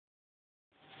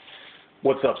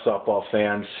What's up, softball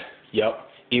fans? Yep,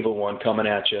 Evil One coming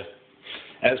at you.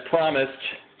 As promised,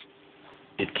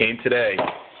 it came today.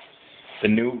 The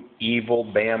new Evil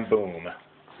Bamboom. Let's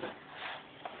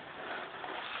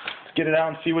get it out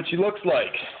and see what she looks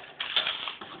like.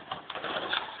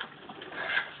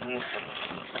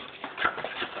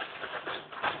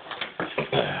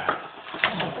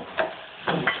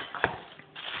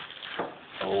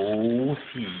 Oh,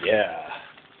 yeah.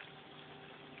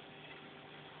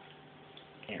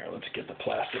 Here, let's get the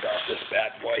plastic off this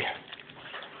bad boy.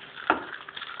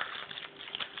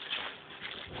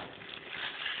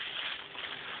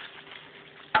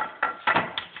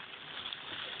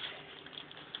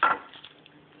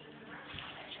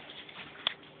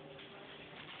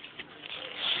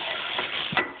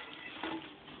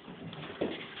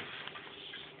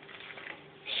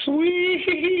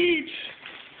 Sweet!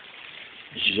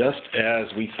 Just as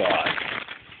we thought.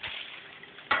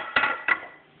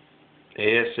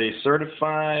 ASA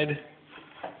certified,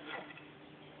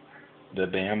 the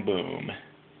Bamboom.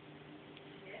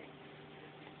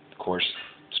 Of course,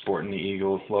 sporting the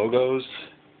Eagle logos.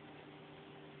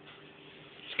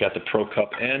 It's got the Pro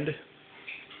Cup end.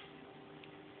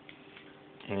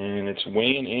 And it's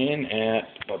weighing in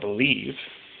at, I believe,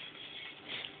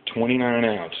 29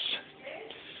 ounce.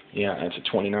 Yeah, that's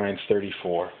a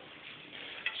 29.34.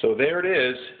 So there it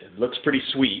is. It looks pretty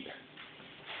sweet.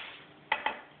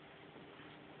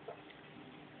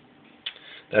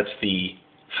 That's the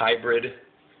hybrid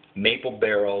maple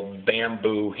barrel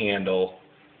bamboo handle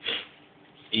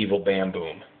Evil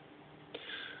Bamboom.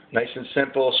 Nice and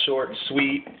simple, short and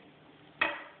sweet.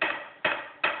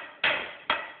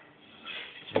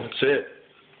 That's it.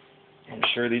 I'm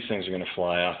sure these things are going to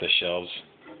fly off the shelves.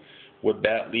 Wood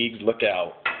bat leagues, look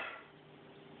out.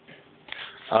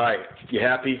 Alright, you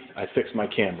happy? I fixed my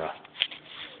camera.